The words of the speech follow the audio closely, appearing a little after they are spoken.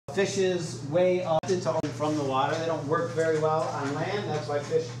Fishes weigh up from the water. They don't work very well on land. That's why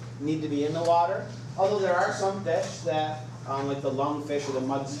fish need to be in the water. Although there are some fish that, like the lungfish or the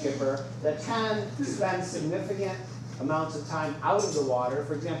mud skipper, that can spend significant amounts of time out of the water.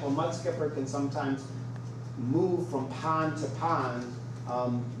 For example, a mud skipper can sometimes move from pond to pond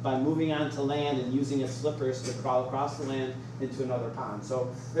by moving onto land and using its flippers to crawl across the land into another pond.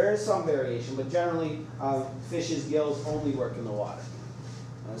 So there is some variation, but generally fish's gills only work in the water.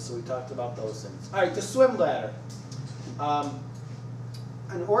 So we talked about those things. All right, the swim bladder.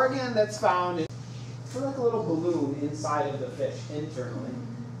 An organ that's found in sort of like a little balloon inside of the fish internally.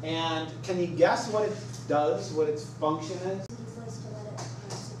 And can you guess what it does, what its function is?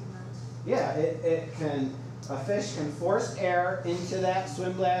 Yeah, a fish can force air into that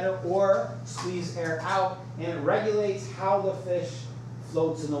swim bladder or squeeze air out, and it regulates how the fish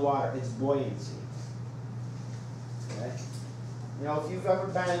floats in the water, its buoyancy. Okay? You know, if you've ever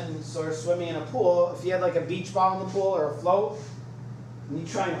been sort of swimming in a pool, if you had like a beach ball in the pool or a float, and you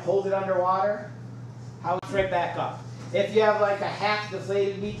try and hold it underwater, how it's right back up. If you have like a half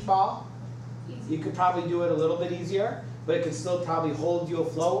deflated beach ball, you could probably do it a little bit easier, but it could still probably hold you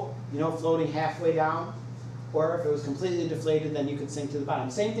afloat, you know, floating halfway down. Or if it was completely deflated, then you could sink to the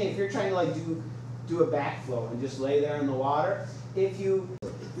bottom. Same thing if you're trying to like do a backflow and just lay there in the water.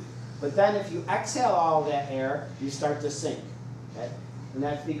 But then if you exhale all of that air, you start to sink. Okay? And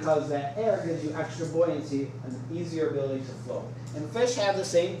that's because that air gives you extra buoyancy and easier ability to float. And fish have the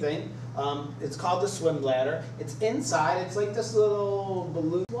same thing. It's called the swim bladder. It's inside. It's like this little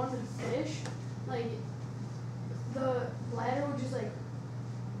balloon. One fish, like the bladder would just like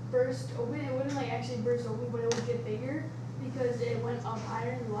burst open. It wouldn't like actually burst open, but it would get bigger because it went up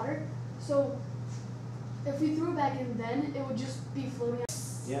higher in the water. So if we threw it back in, then it would just be floating out.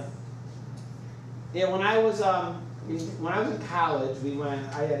 Yeah. Yeah. When I was in college,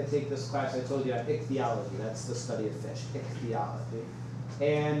 I had to take this class. I told you, ichthyology. That's the study of fish. Ichthyology.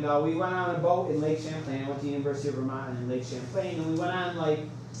 And we went on a boat in Lake Champlain. I went to the University of Vermont in Lake Champlain, and we went on like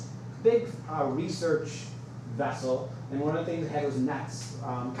big research vessel. And one of the things it had was nets,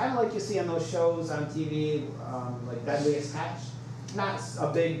 kind of like you see on those shows on TV, like Deadliest Catch. Not a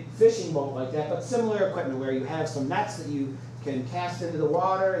big fishing boat like that, but similar equipment where you have some nets that you can cast into the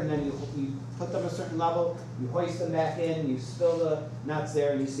water, and then you put them a certain level, you hoist them back in, you spill the nets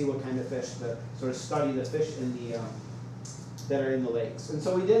there, and you see what kind of fish to sort of study the fish in the that are in the lakes. And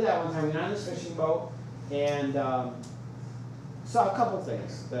so we did that one time. We went on this fishing boat and saw a couple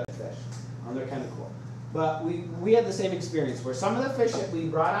things that fish. They're kind of cool. But we had the same experience where some of the fish that we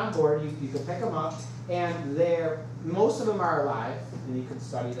brought on board, you could pick them up, and most of them are alive, and you could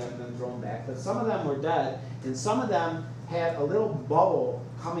study them and then throw them back. But some of them were dead, and some of them had a little bubble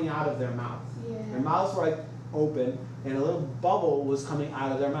coming out of their mouth. Yeah. Their mouths were like open, and a little bubble was coming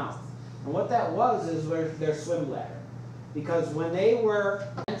out of their mouth. And what that was is their swim bladder. Because when they were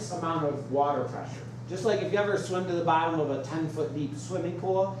immense amount of water pressure, just like if you ever swim to the bottom of a 10-foot deep swimming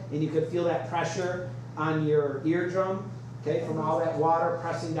pool, and you could feel that pressure on your eardrum, okay, from all that water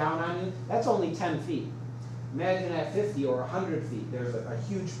pressing down on you, that's only 10 feet. Imagine at 50 or 100 feet, there's a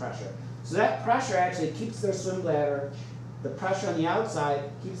huge pressure. So that pressure actually keeps their swim bladder, the pressure on the outside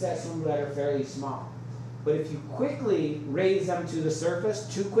keeps that swim bladder fairly small. But if you quickly raise them to the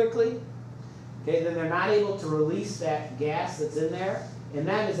surface too quickly, okay, then they're not able to release that gas that's in there. And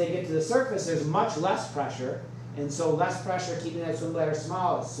then as they get to the surface, there's much less pressure. And so less pressure keeping that swim bladder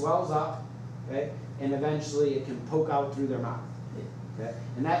small, it swells up, okay, and eventually it can poke out through their mouth. Okay?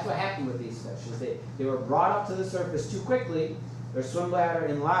 And that's what happened with these fish, is they were brought up to the surface too quickly, their swim bladder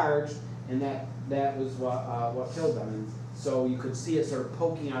enlarged, and that was what killed them. And so you could see it sort of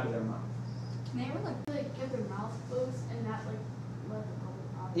poking out of their mouth. Can they ever like get their mouth closed and not like let the bubble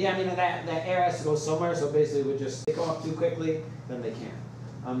pop? Yeah, I mean that air has to go somewhere, so basically it would just they come up too quickly, then they can't.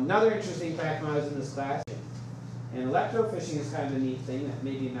 Another interesting fact when I was in this class, and electrofishing is kind of a neat thing that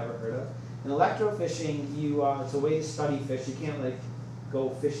maybe you've never heard of. In electrofishing, it's a way to study fish. You can't like go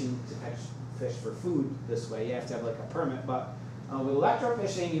fishing to catch fish for food this way. You have to have like a permit. But with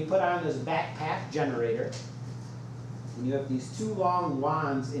electrofishing, you put on this backpack generator, and you have these two long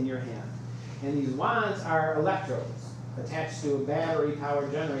wands in your hand. And these wands are electrodes attached to a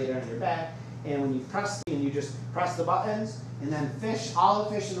battery-powered generator on your back. And when you press, and you just press the buttons, and then all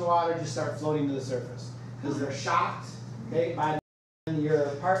the fish in the water just start floating to the surface because they're shocked, okay, by your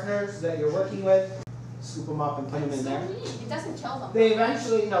partners that you're working with. Scoop them up and put them in there. It doesn't kill them. They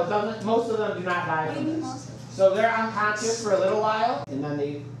eventually, most of them do not die from this. So they're unconscious for a little while, and then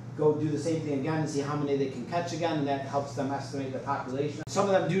they go do the same thing again and see how many they can catch again, and that helps them estimate the population. Some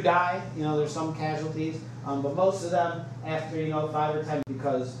of them do die, there's some casualties, but most of them after 5 or 10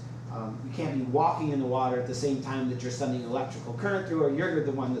 because you can't be walking in the water at the same time that you're sending electrical current through, or you're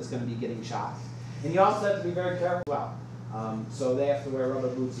the one that's going to be getting shocked. And you also have to be very careful as well. So they have to wear rubber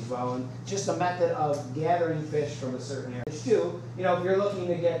boots as well. And just a method of gathering fish from a certain area. Too, if you're looking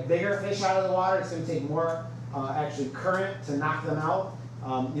to get bigger fish out of the water, it's going to take more actually current to knock them out. A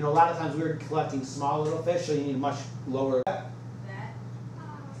lot of times we were collecting small little fish, so you need a much lower. That?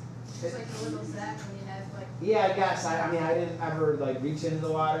 Just like a little zap when you have like. Yeah, I guess. I didn't ever reach into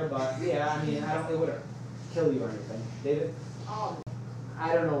the water, but yeah, it wouldn't kill you or anything. David? Oh.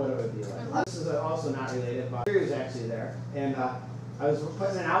 I don't know what it would be like. This is also not related, but he was actually there, and I was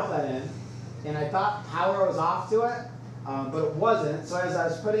putting an outlet in, and I thought power was off to it, but it wasn't. So as I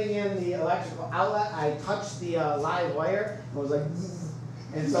was putting in the electrical outlet, I touched the live wire, and it was like, zzz.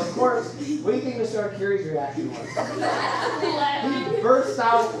 And so of course, what do you think Mr. Arcuri's reaction was? He burst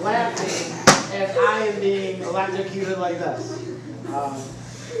out laughing, and I am being electrocuted like this.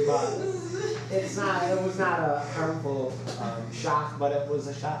 But it was not a harmful shock, but it was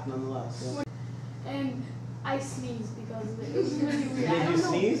a shock nonetheless. Yeah. And I sneezed because of it. It was really weird. Did you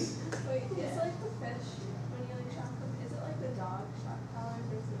sneeze? Wait, it's like the fish when you shock them. Is it like the dog shock collars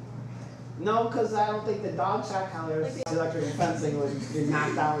or is it more? No, because I don't think the dog shock collars, electrical fencing would be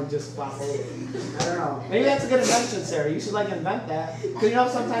knocked out and just flop over. I don't know. Maybe that's a good invention, Sarah. You should invent that.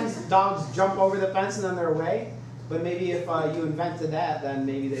 Because sometimes dogs jump over the fence and then they're away. But maybe if you invented that, then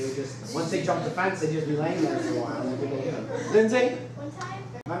maybe they would just, once they jump the fence, they'd just be laying there for a while and people get them. Lindsay? One time?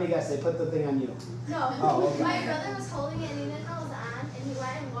 Let me guess, they put the thing on you. No. Oh, okay. My brother was holding it and he didn't know it was on, and he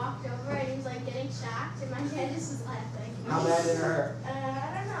went and walked over and he was getting shocked, and my dad just was laughing. How bad did it hurt? I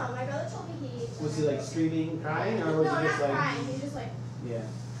don't know. My brother told me he. Was he screaming, crying, or was no, he just not crying. He was just Yeah.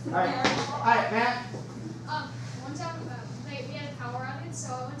 Alright, Matt? One time we had a power outage,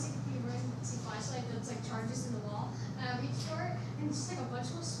 so I went to get the emergency flashlight that's charges in the wall. Each store, and just a bunch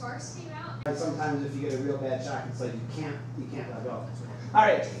of sparks came out. Sometimes if you get a real bad shock, it's you can't let go.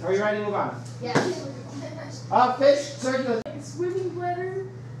 Alright, are you ready to move on? Yeah. Fish, circular. A swimming bladder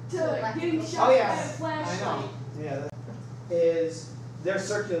to getting shot Oh by a yeah, I flashlight. know. Yeah, they're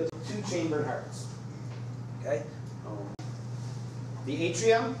circular, 2-chambered hearts. Okay? The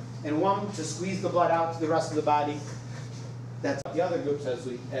atrium, and one to squeeze the blood out to the rest of the body. That's the other groups as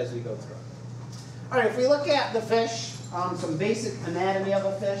we go through. Alright, if we look at the fish, some basic anatomy of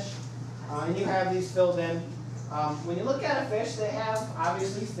a fish, and you have these filled in. When you look at a fish, they have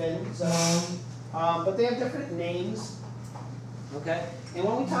obviously fins, but they have different names. Okay? And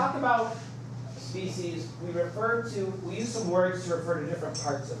when we talk about species, we use some words to refer to different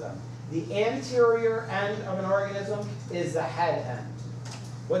parts of them. The anterior end of an organism is the head end.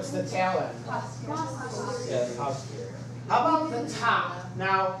 What's the tail end? Yeah, the posterior. How about the top?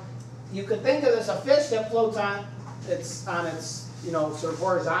 Now, you could think of this a fish that floats on its sort of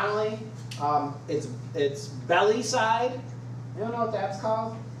horizontally. Its belly side. You don't know what that's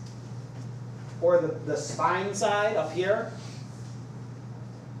called? Or the spine side up here.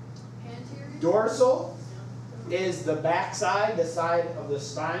 Anterior? Dorsal is the back side, the side of the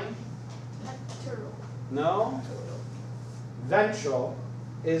spine. Turtle. No. Ventral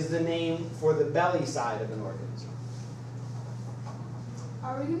is the name for the belly side of an organism.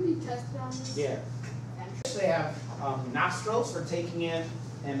 Are we going to be tested on this? Yeah. They have nostrils for taking in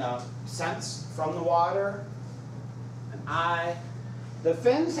and scents from the water. An eye. The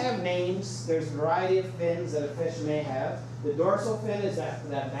fins have names. There's a variety of fins that a fish may have. The dorsal fin is that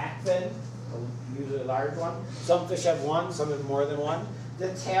back fin, usually a large one. Some fish have one, some have more than one.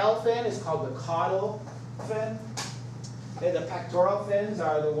 The tail fin is called the caudal fin. Okay, the pectoral fins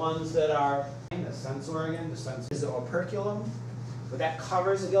are the ones that are the sense organ. The sense is the operculum. But that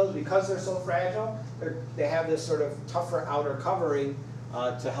covers the gills. Because they're so fragile, they have this sort of tougher outer covering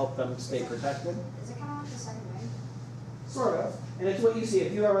to help them stay protected. Is it kind of like the second wing? Sort of. And it's what you see.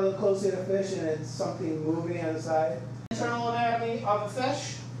 If you ever look closely at a fish and it's something moving on the side. Internal anatomy of a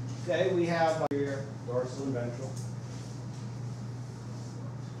fish. Okay, we have here, dorsal and ventral.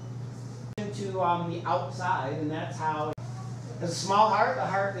 To the outside, and that's how. There's a small heart. The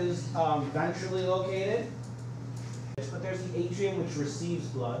heart is ventrally located. But there's the atrium, which receives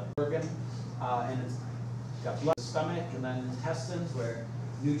blood, organ, and it's got blood, stomach, and then intestines, where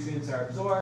nutrients are absorbed.